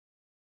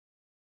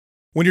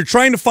When you're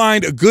trying to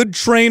find a good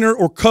trainer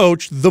or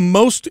coach, the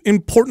most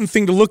important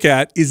thing to look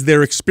at is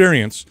their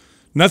experience.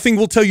 Nothing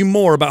will tell you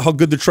more about how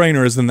good the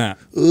trainer is than that.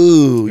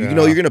 Ooh, you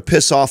know, you're going to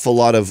piss off a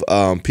lot of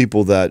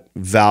people that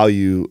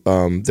value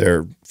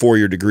their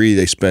four-year degree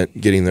they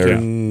spent getting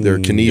their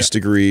kines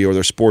degree or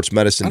their sports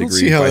medicine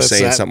degree by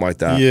saying something like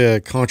that. Yeah,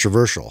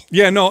 controversial.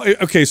 Yeah, no,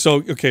 okay, so,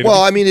 okay.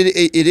 Well, I mean,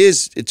 it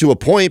is to a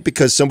point,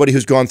 because somebody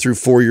who's gone through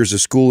 4 years of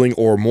schooling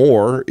or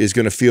more is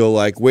going to feel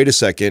like, wait a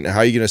second, how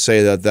are you going to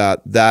say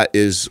that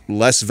is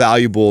less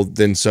valuable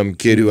than some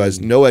kid who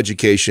has no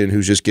education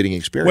who's just getting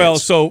experience? Well,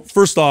 so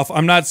first off,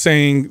 I'm not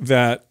saying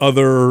that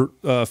other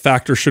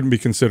factors shouldn't be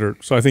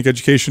considered. So I think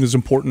education is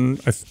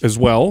important as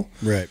well.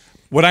 Right.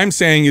 What I'm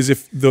saying is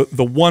if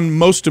the one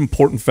most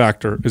important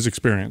factor is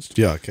experienced.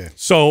 Yeah, okay.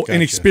 So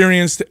an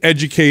experienced,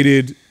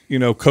 educated,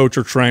 coach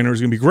or trainer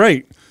is going to be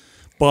great.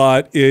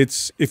 But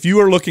if you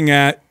are looking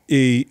at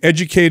a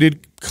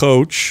educated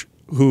coach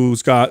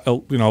who's got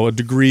a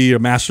degree, a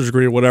master's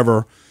degree or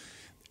whatever,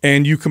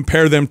 and you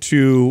compare them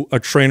to a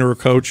trainer or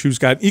coach who's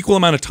got equal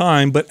amount of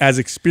time but as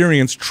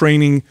experience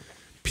training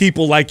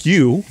people like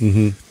you,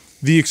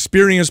 the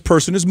experienced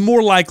person is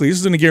more likely, this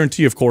isn't a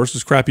guarantee, of course,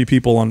 there's crappy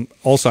people on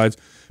all sides,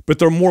 but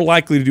they're more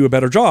likely to do a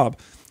better job.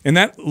 And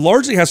that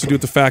largely has to do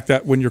with the fact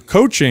that when you're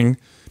coaching,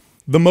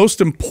 the most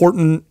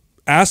important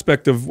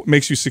aspect of what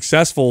makes you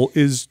successful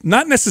is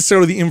not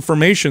necessarily the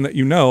information that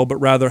you know, but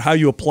rather how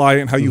you apply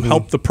it and how you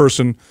help the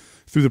person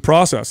through the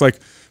process.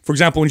 Like, for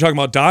example, when you're talking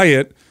about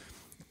diet,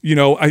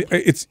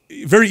 it's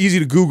very easy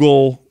to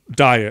Google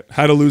diet,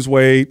 how to lose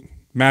weight,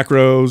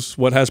 macros,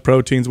 what has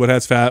proteins, what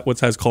has fat, what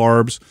has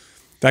carbs,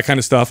 that kind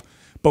of stuff.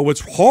 But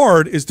what's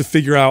hard is to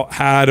figure out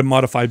how to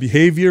modify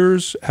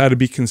behaviors, how to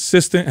be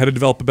consistent, how to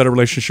develop a better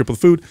relationship with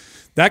food.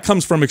 That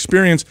comes from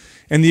experience,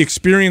 and the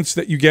experience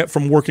that you get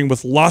from working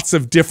with lots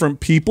of different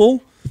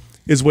people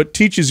is what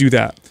teaches you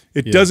that.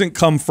 It doesn't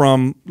come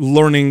from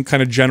learning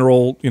kind of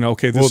general,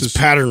 okay, this is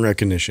pattern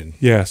recognition.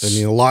 Yes. I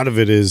mean, a lot of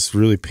it is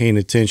really paying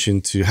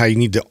attention to how you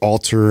need to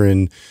alter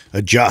and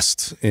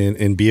adjust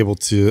and be able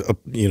to,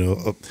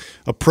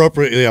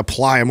 appropriately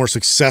apply a more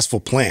successful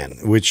plan,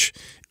 which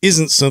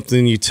isn't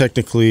something you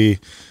technically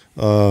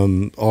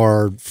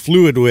are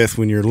fluid with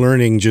when you're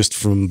learning just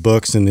from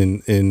books and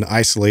in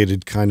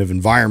isolated kind of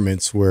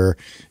environments where,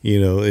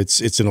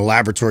 it's in a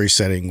laboratory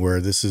setting where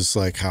this is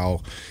like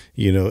how,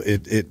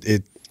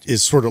 it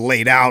is sort of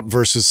laid out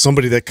versus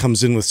somebody that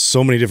comes in with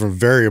so many different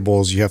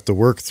variables you have to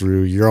work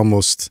through. You're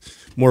almost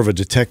more of a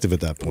detective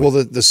at that point.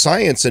 Well, the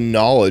science and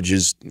knowledge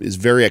is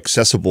very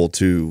accessible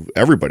to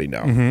everybody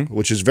now,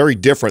 which is very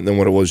different than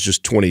what it was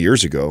just 20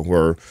 years ago,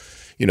 where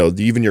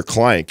even your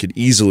client could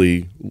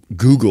easily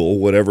Google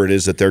whatever it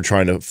is that they're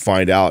trying to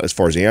find out as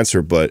far as the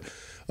answer. But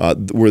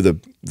where the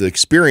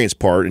experience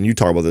part, and you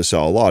talk about this a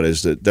lot,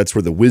 is that's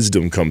where the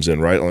wisdom comes in,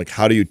 right? Like,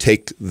 how do you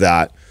take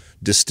that,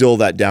 distill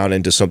that down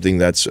into something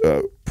that's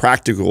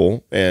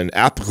practical and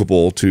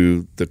applicable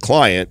to the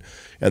client,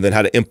 and then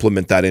how to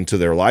implement that into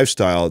their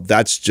lifestyle?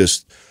 That's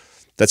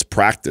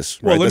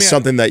practice, right? Well, that's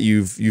something that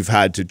you've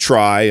had to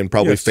try and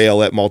probably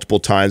fail at multiple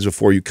times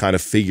before you kind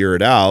of figure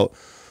it out.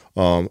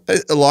 A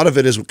lot of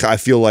it is, I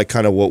feel like,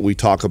 kind of what we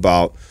talk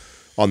about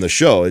on the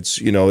show. It's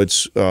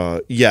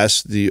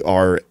yes,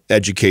 our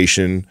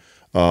education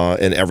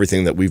and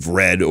everything that we've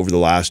read over the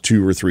last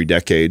 2 or 3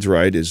 decades,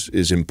 right,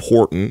 is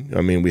important.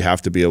 I mean, we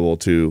have to be able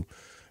to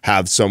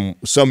have some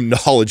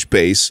knowledge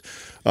base,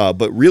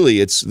 but really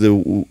it's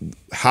the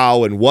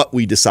how and what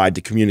we decide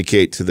to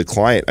communicate to the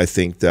client, I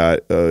think,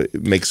 that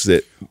makes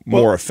it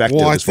more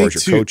effective as far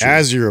as your coaching.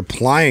 As you're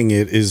applying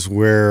it is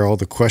where all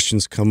the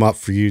questions come up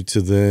for you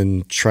to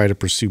then try to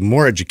pursue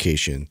more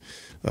education,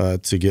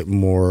 to get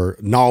more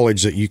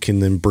knowledge that you can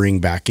then bring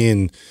back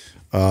in,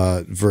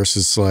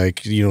 versus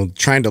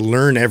trying to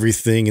learn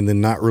everything and then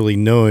not really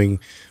knowing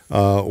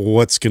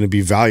what's going to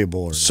be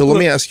valuable or not. So let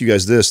me ask you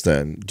guys this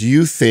then. Do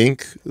you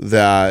think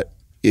that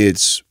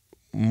it's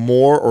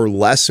more or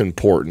less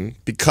important,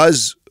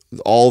 because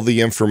all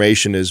the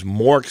information is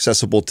more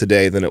accessible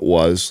today than it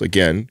was,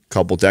 again, a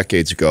couple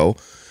decades ago,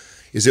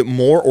 is it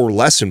more or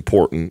less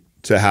important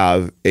to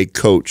have a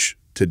coach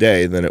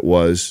today than it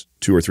was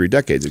 2 or 3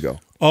 decades ago?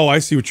 Oh, I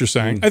see what you're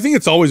saying. I think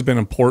it's always been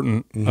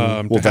important.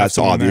 Well, that's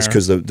obvious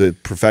because the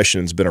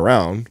profession's been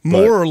around.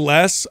 More or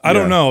less? I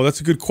don't know.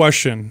 That's a good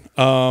question.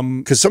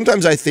 Because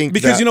sometimes I think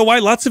because you know why?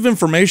 Lots of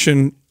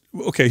information.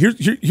 Okay,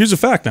 here's a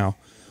fact now.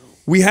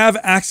 We have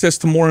access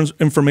to more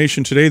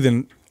information today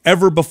than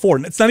ever before.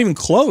 And it's not even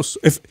close.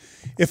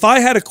 If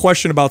I had a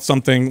question about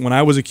something when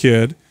I was a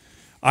kid,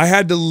 I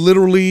had to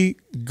literally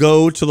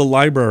go to the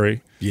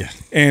library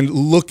and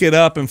look it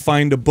up and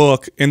find a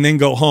book and then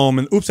go home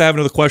and, oops, I have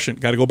another question.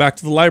 Got to go back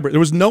to the library. There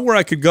was nowhere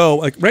I could go.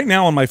 Like right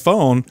now on my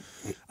phone,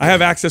 I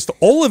have access to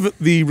all of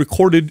the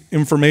recorded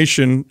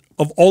information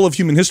of all of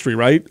human history,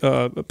 right?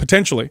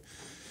 Potentially.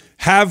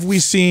 Have we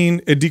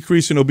seen a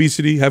decrease in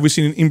obesity? Have we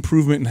seen an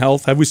improvement in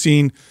health? Have we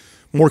seen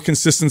more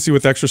consistency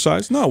with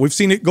exercise? No, we've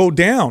seen it go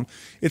down.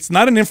 It's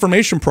not an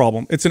information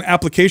problem. It's an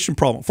application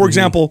problem. For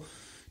example,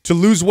 to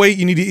lose weight,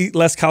 you need to eat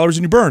less calories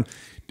than you burn.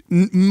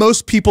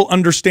 most people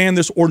understand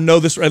this or know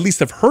this or at least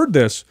have heard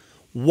this.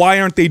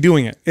 Why aren't they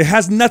doing it? It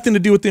has nothing to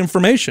do with the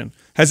information.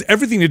 It has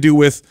everything to do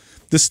with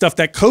the stuff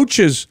that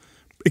coaches,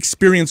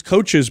 experienced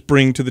coaches,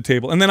 bring to the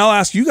table. And then I'll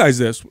ask you guys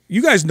this.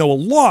 You guys know a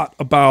lot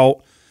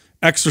about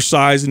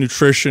exercise and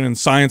nutrition and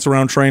science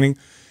around training.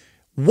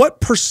 What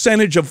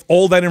percentage of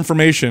all that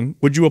information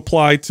would you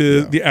apply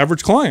to the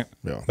average client?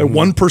 Like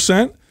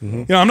 1%?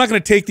 You know, I'm not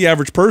going to take the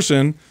average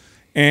person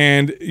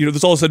and, you know,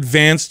 there's all this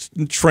advanced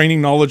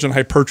training knowledge on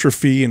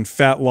hypertrophy and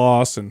fat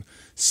loss and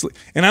sleep,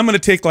 and I'm going to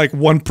take like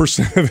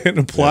 1% of it and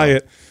apply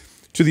it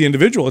to the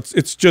individual.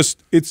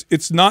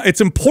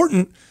 It's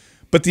important,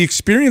 but the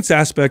experience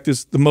aspect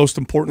is the most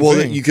important thing.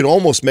 Well, you could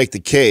almost make the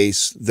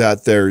case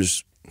that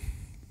there's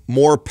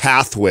more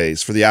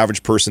pathways for the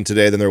average person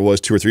today than there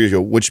was 2 or 3 years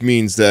ago, which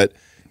means that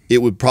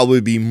it would probably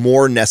be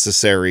more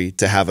necessary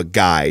to have a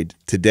guide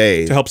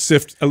today to help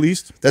sift at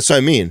least. That's what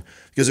I mean.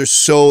 Because there's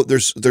so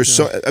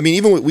I mean,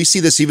 even we see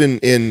this even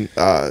in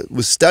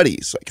with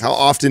studies. Like how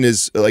often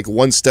is like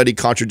one study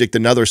contradict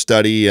another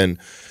study, and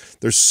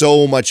there's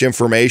so much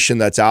information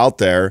that's out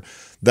there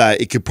that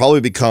it could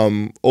probably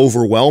become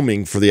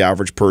overwhelming for the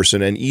average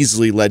person and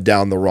easily led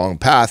down the wrong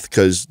path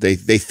because they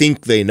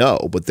think they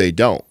know, but they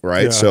don't,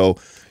 right? Yeah. So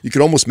you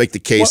could almost make the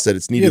case that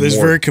it's needed. Yeah, there's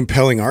more. very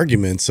compelling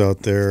arguments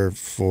out there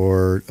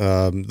for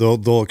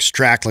they'll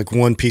extract like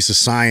one piece of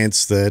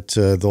science that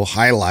they'll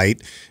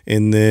highlight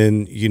and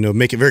then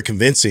make it very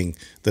convincing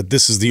that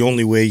this is the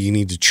only way you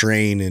need to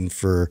train and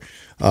for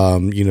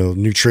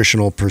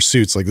nutritional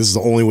pursuits, like this is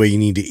the only way you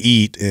need to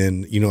eat,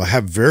 and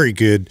have very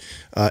good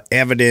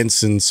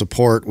evidence and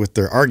support with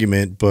their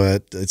argument,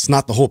 but it's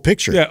not the whole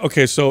picture. Yeah.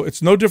 Okay. So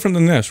it's no different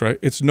than this, right?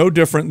 It's no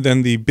different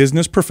than the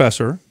business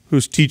professor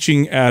who's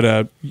teaching at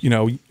a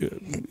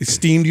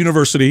esteemed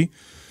university,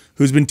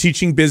 who's been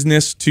teaching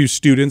business to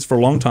students for a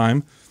long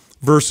time,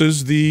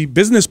 versus the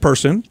business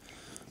person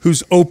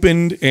who's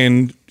opened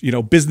and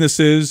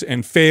businesses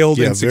and failed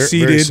and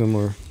succeeded. Very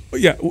similar.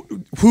 Yeah,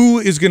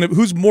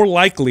 who's more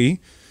likely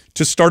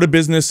to start a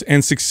business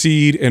and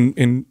succeed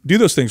and do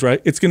those things,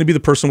 right? It's going to be the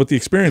person with the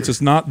experience.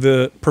 It's not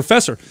the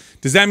professor.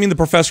 Does that mean the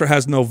professor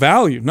has no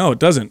value? No, it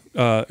doesn't.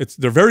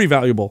 They're very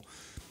valuable.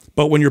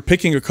 But when you're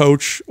picking a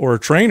coach or a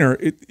trainer,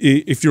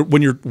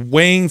 when you're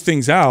weighing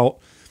things out,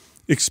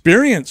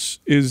 experience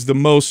is the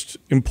most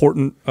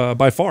important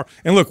by far.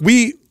 And look,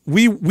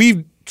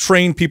 we've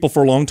trained people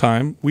for a long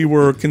time. We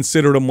were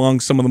considered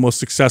among some of the most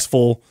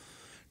successful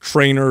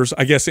trainers,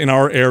 I guess, in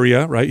our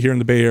area, right here in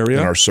the Bay Area.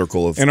 In our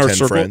circle of 10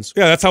 friends.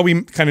 Yeah, that's how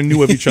we kind of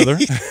knew of each other.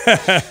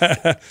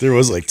 There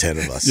was like 10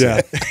 of us.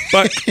 Yeah,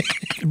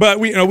 but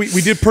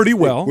we did pretty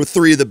well. We're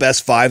 3 of the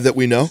best 5 that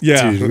we know.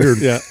 Yeah, Dude, we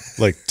were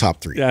like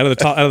top 3. Yeah, out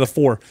of the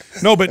 4.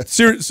 No, but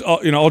serious,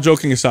 all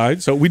joking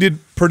aside, so we did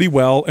pretty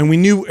well, and we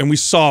knew and we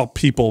saw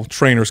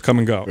trainers come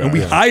and go, and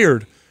we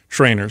hired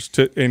trainers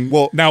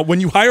now when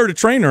you hired a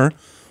trainer,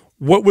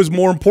 what was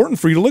more important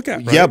for you to look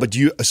at? Right? Yeah, but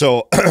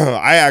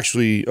I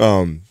actually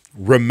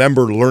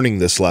remember learning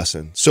this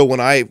lesson. So when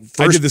I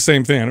did the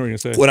same thing. I know what you're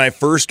gonna say. When I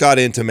first got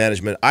into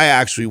management, I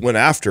actually went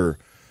after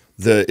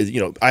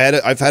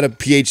I've had a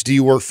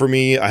PhD work for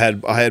me. I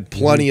had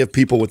plenty of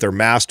people with their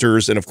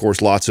masters and of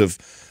course lots of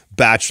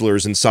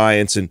bachelors in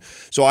science, and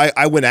so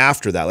I went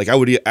after that. Like I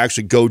would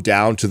actually go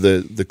down to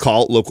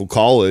the local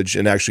college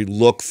and actually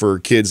look for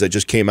kids that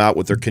just came out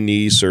with their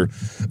kines or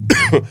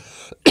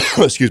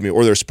excuse me,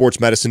 or their sports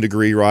medicine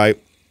degree, right?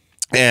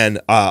 And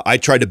I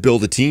tried to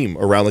build a team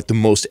around like the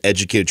most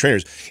educated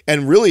trainers.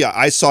 And really,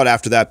 I sought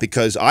after that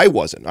because I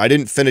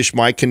didn't finish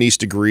my kines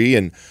degree,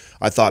 and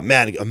I thought,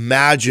 man,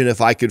 imagine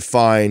if I could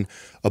find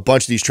a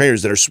bunch of these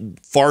trainers that are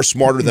far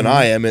smarter than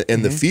I am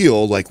in the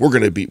field. Like we're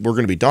gonna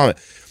be dominant.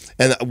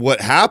 And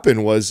what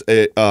happened was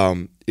it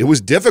was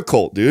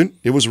difficult, dude.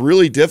 It was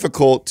really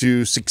difficult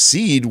to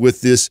succeed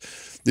with this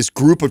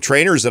group of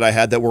trainers that I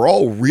had that were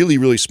all really,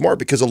 really smart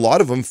because a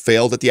lot of them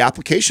failed at the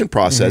application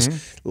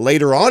process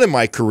later on in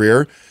my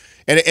career.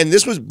 And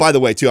this was, by the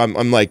way, too,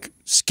 I'm like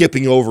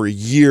skipping over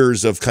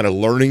years of kind of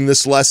learning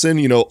this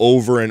lesson,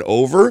 over and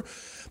over.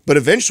 But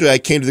eventually I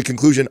came to the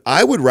conclusion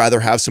I would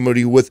rather have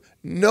somebody with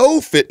no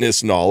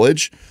fitness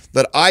knowledge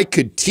that I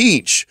could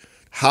teach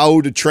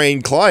how to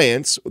train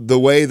clients the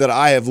way that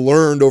I have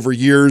learned over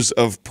years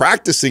of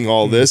practicing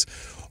all this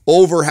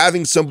over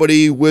having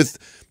somebody with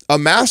a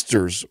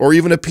master's or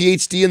even a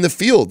PhD in the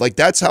field. Like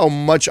that's how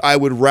much I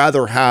would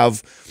rather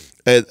have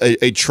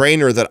a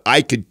trainer that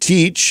I could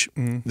teach.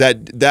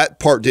 That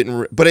part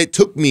didn't, but it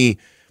took me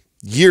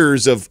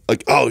years of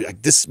like,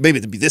 this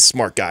maybe to be this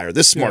smart guy or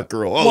this smart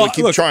girl. Oh,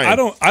 keep trying.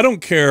 I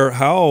don't care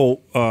how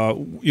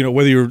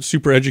whether you're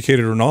super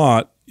educated or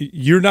not.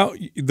 You're now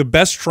the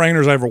best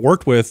trainers I ever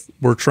worked with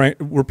were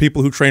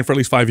people who trained for at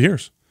least 5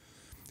 years.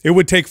 It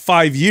would take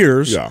 5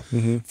 years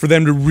for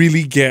them to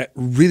really get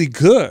really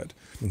good.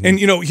 And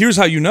here's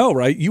how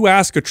right? You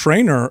ask a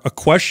trainer a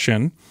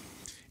question,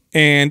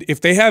 and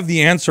if they have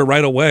the answer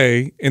right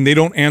away and they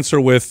don't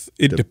answer with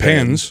it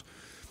depends,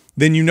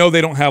 then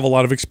they don't have a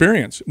lot of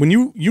experience. When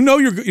you're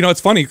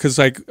it's funny because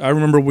like I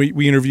remember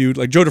we interviewed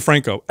like Joe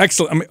DeFranco,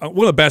 excellent, one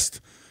of the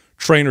best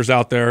trainers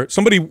out there.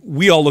 Somebody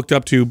we all looked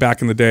up to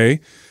back in the day.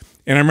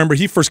 And I remember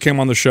he first came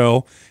on the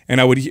show,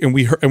 and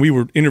we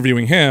were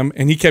interviewing him,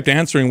 and he kept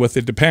answering with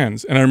 "it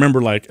depends." And I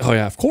remember like, oh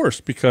yeah, of course,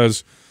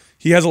 because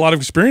he has a lot of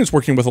experience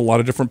working with a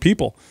lot of different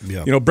people.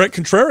 Yeah. You know, Brett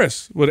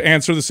Contreras would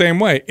answer the same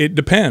way. It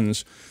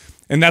depends.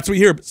 And that's what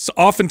you hear. So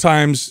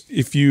oftentimes,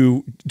 if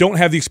you don't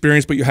have the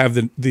experience, but you have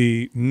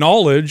the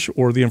knowledge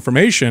or the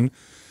information,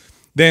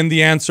 then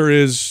the answer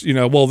is, you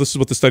know, well, this is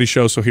what the study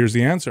shows, so here's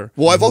the answer.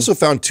 Well, I've also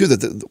found, too,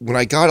 that when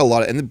I got a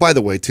lot of, and by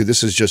the way, too,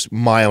 this is just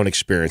my own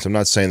experience. I'm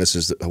not saying this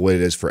is the way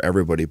it is for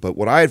everybody, but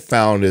what I had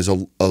found is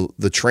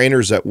the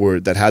trainers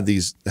that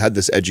had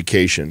this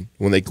education,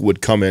 when they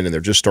would come in and they're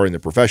just starting their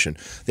profession,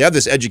 they have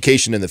this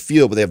education in the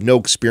field, but they have no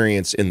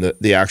experience in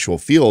the actual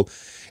field.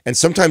 And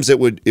sometimes it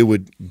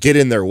would get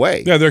in their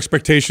way. Yeah, their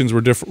expectations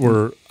were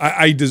different.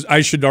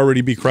 I should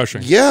already be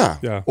crushing.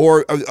 Yeah.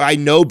 Or I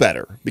know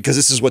better because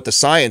this is what the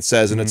science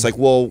says, and it's like,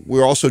 well,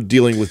 we're also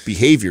dealing with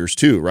behaviors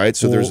too, right?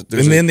 So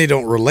then they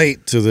don't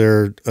relate to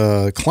their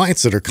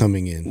clients that are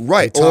coming in,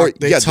 right?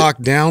 They talk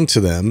down to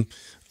them,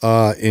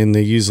 and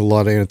they use a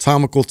lot of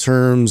anatomical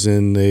terms,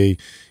 and they,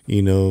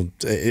 you know,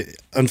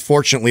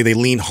 unfortunately, they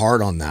lean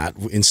hard on that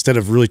instead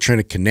of really trying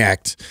to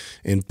connect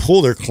and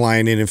pull their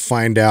client in and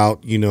find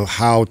out, you know,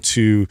 how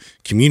to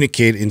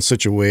communicate in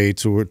such a way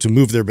to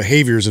move their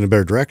behaviors in a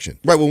better direction.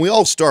 Right. When we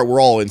all start,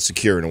 we're all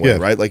insecure in a way,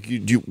 right? Like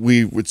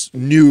it's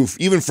new,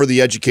 even for the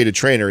educated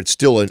trainer, it's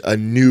still a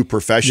new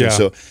profession. Yeah.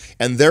 So,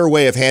 and their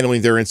way of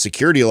handling their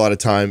insecurity a lot of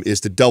time is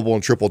to double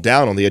and triple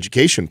down on the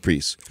education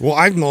piece. Well,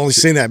 I'm only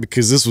saying that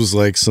because this was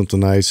like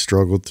something I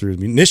struggled through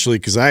initially,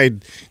 because I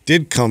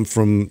did come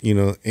from, you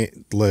know,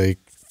 like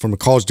from a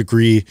college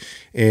degree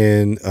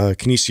in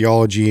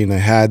kinesiology, and I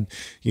had,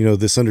 you know,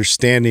 this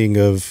understanding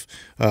of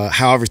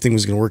how everything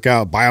was going to work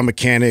out,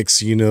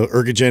 biomechanics, you know,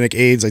 ergogenic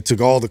aids. I took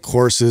all the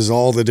courses,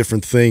 all the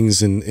different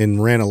things,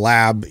 and ran a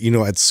lab, you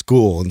know, at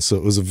school, and so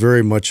it was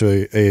very much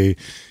a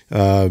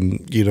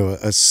you know,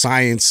 a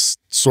science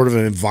sort of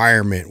an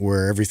environment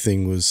where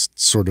everything was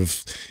sort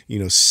of, you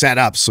know, set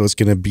up so it's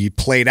going to be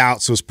played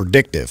out, so it's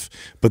predictive.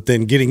 But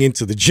then getting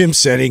into the gym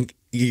setting,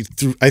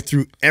 I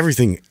threw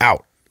everything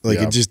out. Like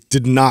it just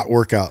did not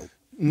work out.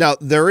 Now,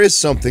 there is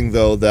something,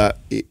 though,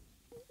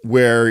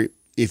 where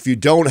if you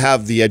don't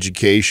have the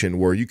education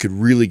where you could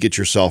really get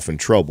yourself in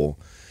trouble.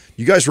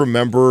 You guys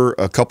remember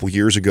a couple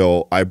years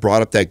ago, I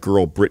brought up that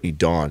girl, Brittany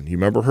Dawn. You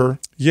remember her?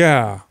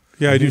 Yeah.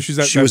 Yeah, I do. She's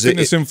that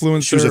fitness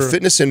influencer. She was a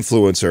fitness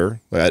influencer.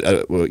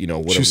 You know,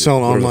 whatever, she was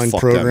selling online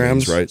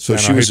programs, means, right? So I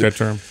hate that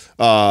term.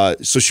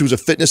 So she was a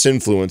fitness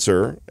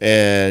influencer,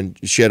 and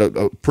she had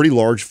a pretty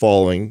large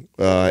following,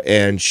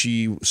 and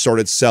she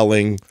started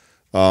selling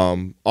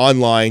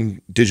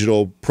online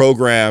digital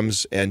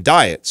programs and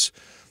diets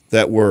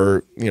that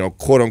were, you know,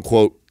 quote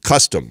unquote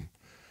custom.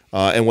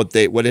 And what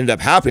ended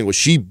up happening was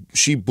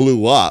she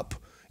blew up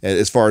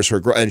as far as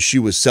her growth, and she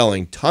was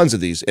selling tons of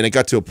these. And it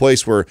got to a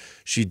place where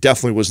she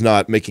definitely was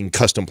not making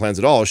custom plans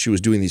at all. She was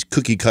doing these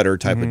cookie cutter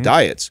type of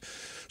diets.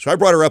 So I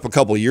brought her up a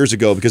couple of years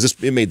ago because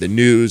it made the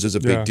news as a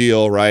big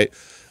deal, right?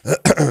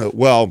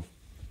 Well,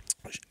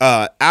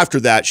 after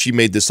that, she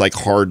made this like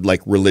hard,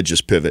 like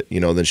religious pivot, you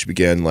know, then she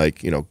began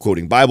like, you know,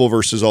 quoting Bible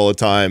verses all the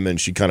time. And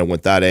she kind of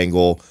went that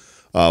angle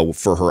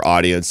for her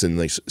audience, and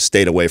like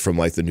stayed away from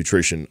like the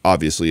nutrition,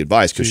 obviously,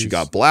 advice, because she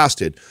got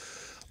blasted.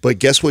 But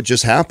guess what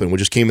just happened? What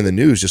just came in the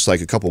news just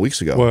like a couple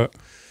weeks ago? What?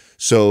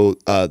 So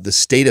the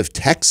state of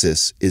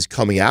Texas is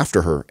coming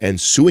after her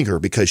and suing her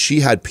because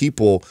she had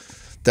people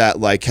that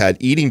like had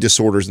eating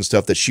disorders and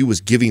stuff that she was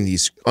giving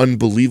these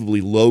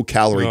unbelievably low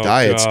calorie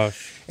diets.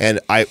 Gosh. And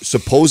I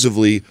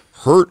supposedly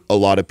hurt a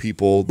lot of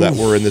people that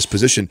were in this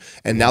position.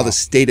 And now the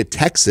state of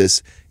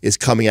Texas is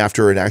coming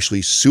after her and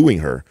actually suing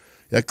her.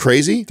 Is that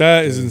crazy?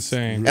 That is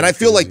insane. And I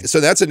feel like, so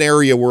that's an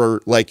area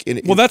where like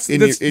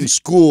in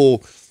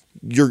school,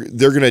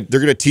 they're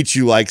gonna teach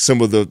you like some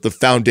of the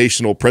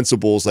foundational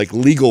principles, like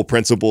legal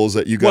principles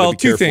that you got to be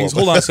careful. Two things.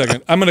 Hold on a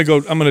second. I'm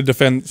gonna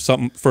defend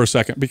something for a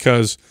second,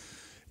 because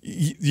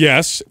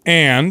yes,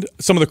 and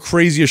some of the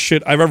craziest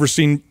shit I've ever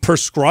seen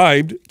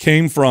prescribed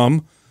came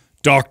from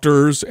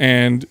doctors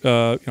and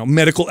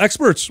medical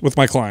experts with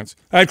my clients.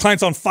 I had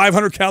clients on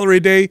 500 calorie a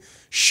day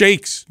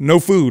shakes, no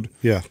food,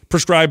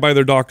 prescribed by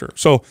their doctor.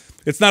 So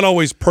it's not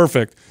always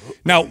perfect.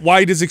 Now,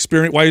 why is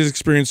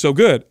experience so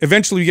good?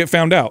 Eventually, you get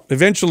found out.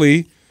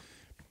 Eventually,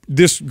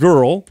 this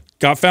girl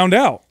got found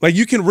out. Like,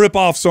 you can rip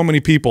off so many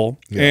people,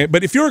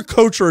 but if you're a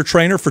coach or a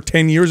trainer for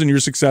 10 years and you're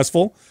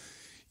successful,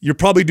 you're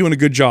probably doing a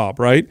good job,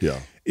 right? Yeah.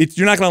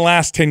 You're not going to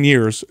last 10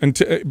 years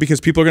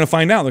because people are going to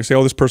find out. They say,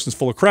 oh, this person's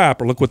full of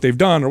crap, or look what they've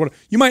done, or what.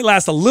 You might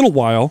last a little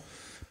while,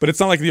 but it's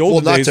not like the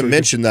old days. Well, not to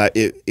mention that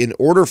in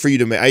order for you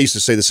to I used to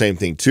say the same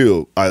thing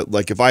too.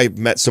 Like if I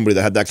met somebody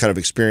that had that kind of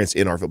experience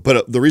in our field,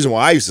 but the reason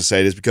why I used to say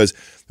it is because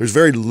there's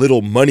very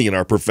little money in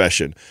our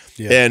profession.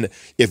 Yeah. And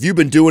if you've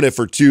been doing it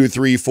for 2,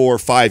 3, 4,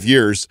 5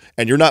 years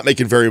and you're not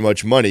making very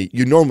much money,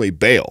 you normally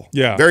bail.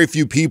 Yeah. Very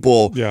few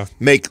people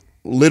make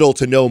little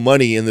to no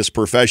money in this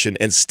profession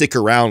and stick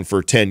around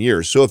for 10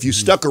 years. So if you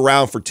stuck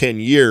around for 10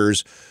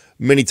 years,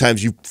 many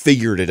times you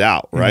figured it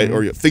out, right?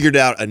 Or you figured it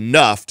out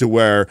enough to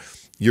where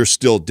you're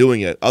still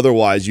doing it.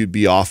 Otherwise, you'd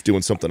be off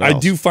doing something else. I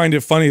do find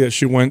it funny that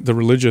she went the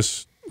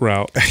religious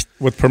route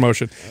with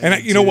promotion.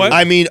 And you know what?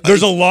 I mean,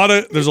 there's a lot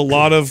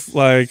of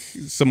like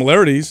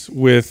similarities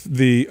with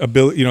the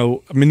ability, you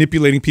know,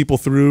 manipulating people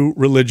through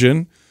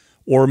religion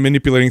or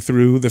manipulating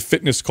through the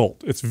fitness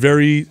cult. It's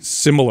very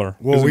similar.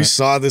 Well, we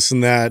saw this in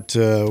that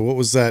what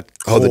was that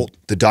Oh, cult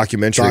the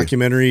documentary.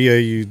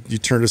 you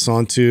turned us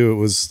on to? It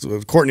was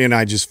Courtney and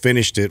I just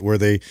finished it, where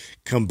they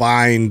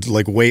combined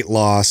like weight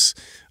loss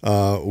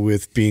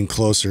with being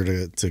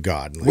closer to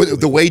God. Like,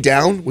 The Way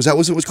Down? Was that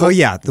what it was Oh called?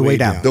 yeah, the way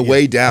down. The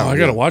Way Down. I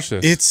gotta watch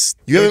this. it's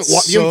You haven't,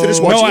 it's you haven't finished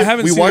so- watching No, it? I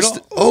haven't we seen it watched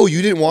all. Oh,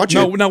 you didn't watch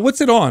no, it? now what's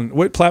it on?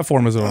 What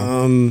platform is it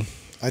on?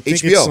 I think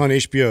HBO. it's on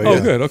HBO. Oh, yeah.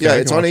 good. Okay, Yeah, I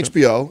it's can on watch it.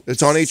 HBO.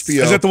 It's on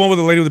HBO. Is that the one with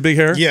the lady with the big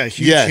hair? Yeah,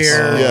 huge Yes,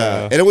 hair.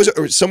 yeah, and it was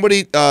somebody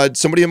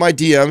in my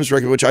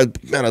DMs, which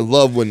I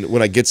love when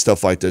I get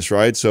stuff like this,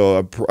 right?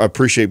 So I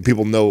appreciate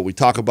people know what we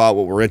talk about,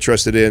 what we're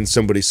interested in.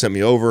 Somebody sent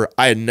me over.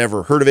 I had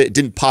never heard of it. It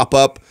didn't pop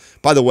up.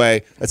 By the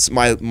way, that's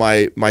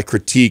my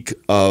critique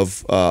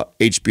of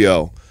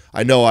HBO.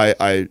 I know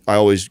I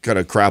always kind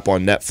of crap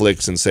on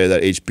Netflix and say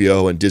that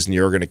HBO and Disney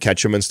are going to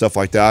catch them and stuff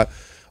like that.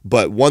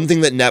 But one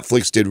thing that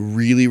Netflix did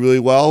really, really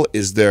well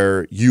is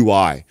their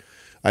UI.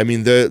 I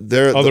mean,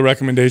 All the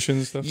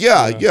recommendations stuff?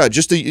 yeah.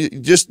 Just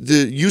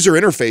the user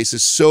interface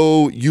is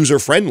so user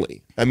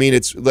friendly. I mean,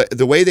 it's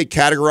the way they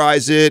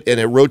categorize it and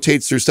it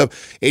rotates through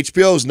stuff.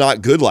 HBO is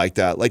not good like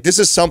that. Like this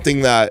is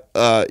something that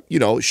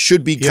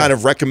should be kind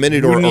of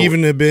recommended. Wouldn't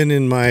even have been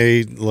in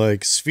my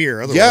like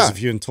sphere otherwise if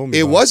you hadn't told me.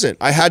 It about wasn't.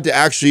 I had to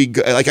actually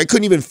I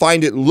couldn't even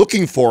find it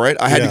looking for it.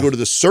 I had to go to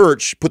the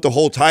search, put the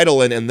whole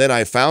title in, and then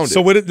I found it.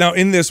 So now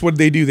in this, what did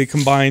they do? They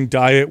combined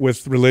diet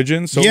with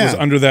religion. So it was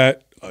under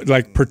that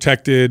like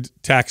protected,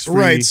 tax-free.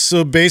 Right.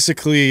 So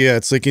basically, yeah,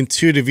 it's like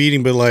intuitive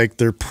eating, but like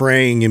they're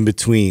praying in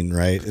between,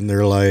 right? And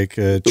they're like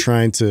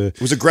trying to.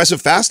 It was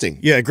aggressive fasting.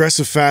 Yeah,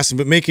 aggressive fasting,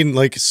 but making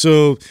like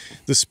so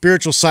the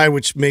spiritual side,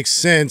 which makes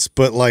sense,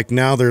 but like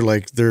now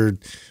they're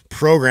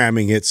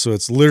programming it so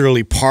it's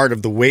literally part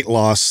of the weight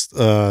loss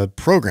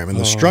program and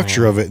the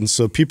structure of it. And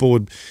so people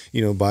would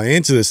buy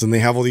into this, and they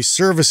have all these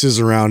services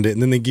around it,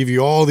 and then they give you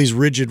all these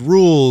rigid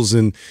rules,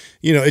 and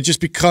it just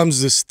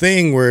becomes this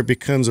thing where it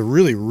becomes a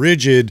really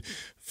rigid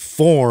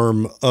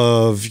form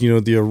of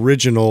the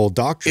original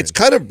doctrine. It's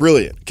kind of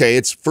brilliant. Okay,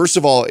 it's first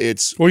of all,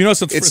 it's well,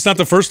 it's not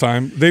the first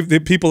time.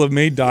 People have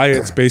made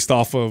diets based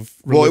off of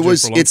religion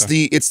for a long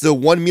time. It's the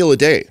one meal a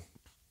day,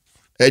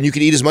 and you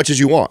can eat as much as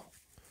you want.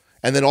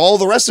 And then all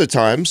the rest of the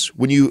times,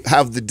 when you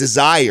have the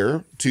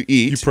desire to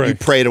eat, you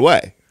pray it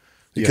away,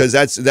 because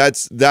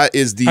that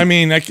is the. I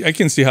mean, I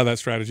can see how that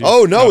strategy.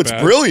 Oh no, it's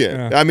bad.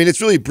 brilliant. Yeah. I mean,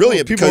 it's really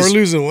brilliant. People are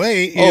losing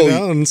weight, you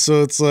know, and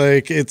so it's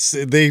like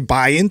they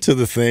buy into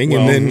the thing,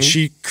 and then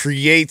she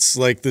creates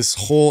like this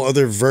whole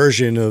other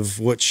version of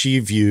what she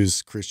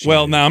views Christianity.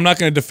 Well, now I'm not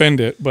going to defend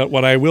it, but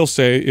what I will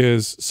say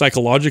is,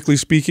 psychologically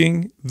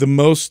speaking, the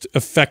most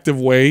effective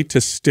way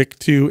to stick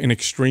to an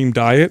extreme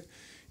diet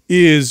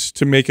is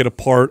to make it a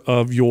part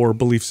of your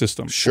belief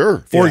system. Sure.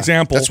 For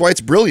example, that's why it's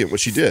brilliant what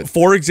she did.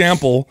 For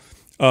example,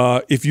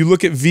 if you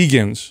look at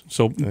vegans,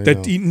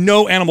 that eat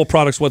no animal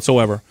products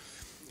whatsoever,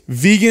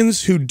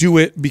 vegans who do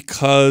it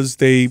because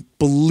they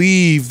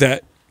believe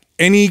that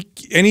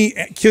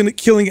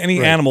killing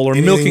any animal or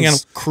milking animal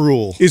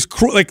cruel is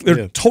cruel. Like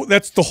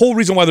that's the whole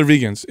reason why they're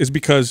vegans, is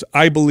because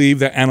I believe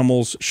that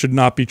animals should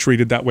not be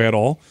treated that way at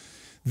all.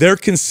 Their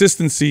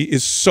consistency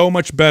is so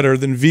much better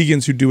than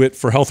vegans who do it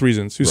for health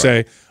reasons, who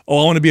say, "Oh,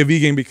 I want to be a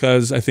vegan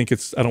because I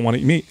don't want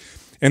to eat meat,"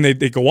 and they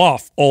go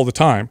off all the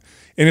time.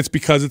 And it's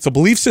because it's a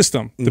belief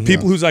system. The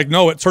people who's like,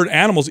 no, it's certain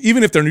animals,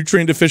 even if they're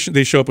nutrient deficient,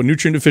 they show up with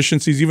nutrient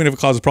deficiencies, even if it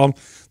causes a problem,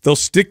 they'll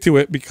stick to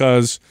it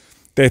because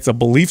it's a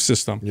belief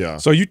system. Yeah.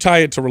 So you tie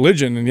it to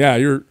religion, and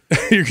you're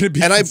going to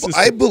be. And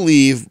I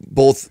believe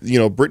both,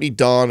 Brittany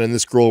Dawn and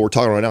this girl we're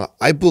talking right now,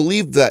 I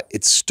believe that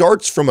it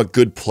starts from a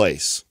good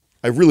place.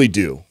 I really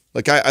do.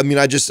 Like, I mean,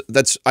 I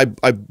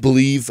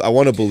believe, I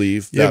want to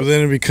believe. Yeah, but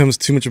then it becomes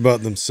too much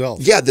about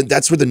themselves. Yeah,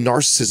 that's where the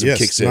narcissism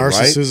kicks in, right?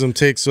 Narcissism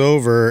takes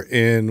over,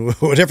 and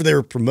whatever they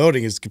were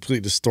promoting is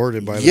completely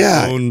distorted by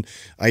their own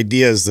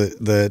ideas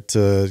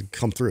that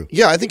come through.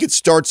 Yeah, I think it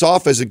starts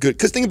off as a good,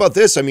 because think about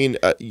this. I mean,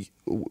 I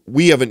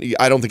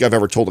don't think I've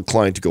ever told a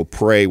client to go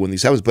pray when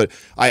these happens, but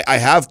I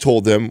have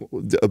told them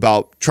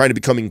about trying to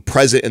becoming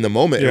present in the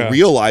moment and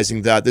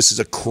realizing that this is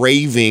a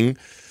craving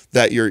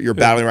that you're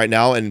battling right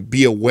now, and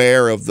be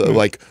aware of the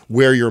like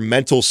where your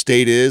mental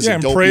state is,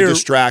 and don't be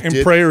distracted.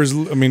 And prayer is,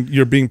 I mean,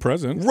 you're being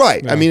present,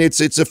 right? Yeah. I mean, it's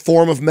a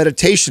form of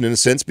meditation in a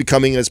sense,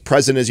 becoming as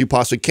present as you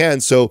possibly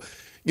can. So,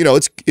 you know,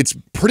 it's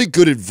pretty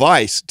good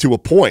advice to a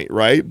point,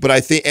 right? But I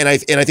think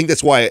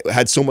that's why it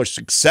had so much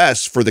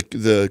success for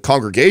the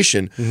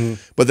congregation.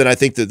 But then I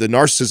think that the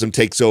narcissism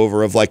takes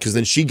over of like, because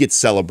then she gets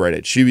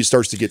celebrated. She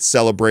starts to get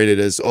celebrated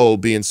as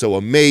being so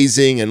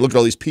amazing, and look at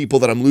all these people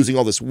that I'm losing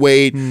all this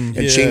weight and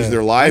change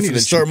their life. I need and to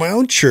then start my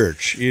own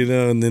church, you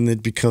know, and then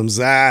it becomes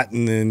that,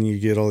 and then you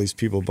get all these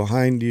people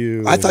behind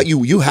you. I thought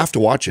you have to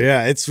watch it.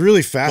 Yeah, it's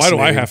really fascinating.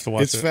 Why do I have to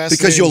watch it's it? Fascinating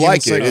Because you'll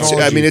like it. human I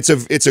psychology. mean,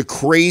 it's a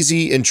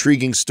crazy,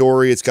 intriguing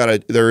story.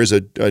 There is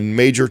a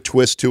major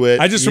twist to it.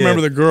 I just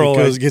remember the girl.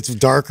 It gets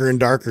darker and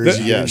darker. as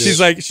you get into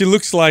Yes. it. She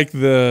looks like you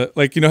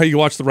know how you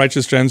watch the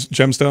Righteous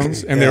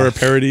Gemstones, and they were a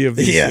parody of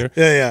these. yeah.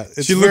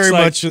 It's She looks very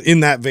like- much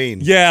in that vein.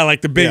 Yeah,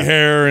 like the big Yeah.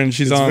 hair, and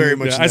she's It's on. very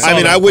much yeah, that. saw I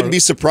mean, that I wouldn't part. be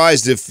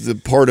surprised if the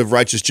part of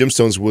Righteous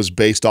Gemstones was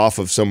based off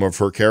of some of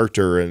her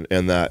character and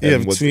that. Yeah,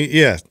 and what,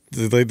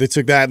 They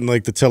took that and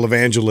like the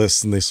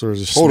televangelists, and they sort of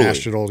just Totally.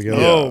 smashed it all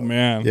together. Oh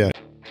man. Yeah.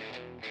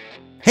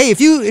 Hey,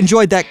 if you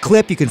enjoyed that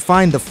clip, you can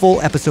find the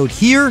full episode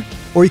here,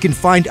 or you can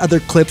find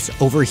other clips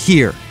over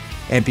here.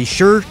 And be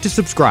sure to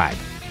subscribe.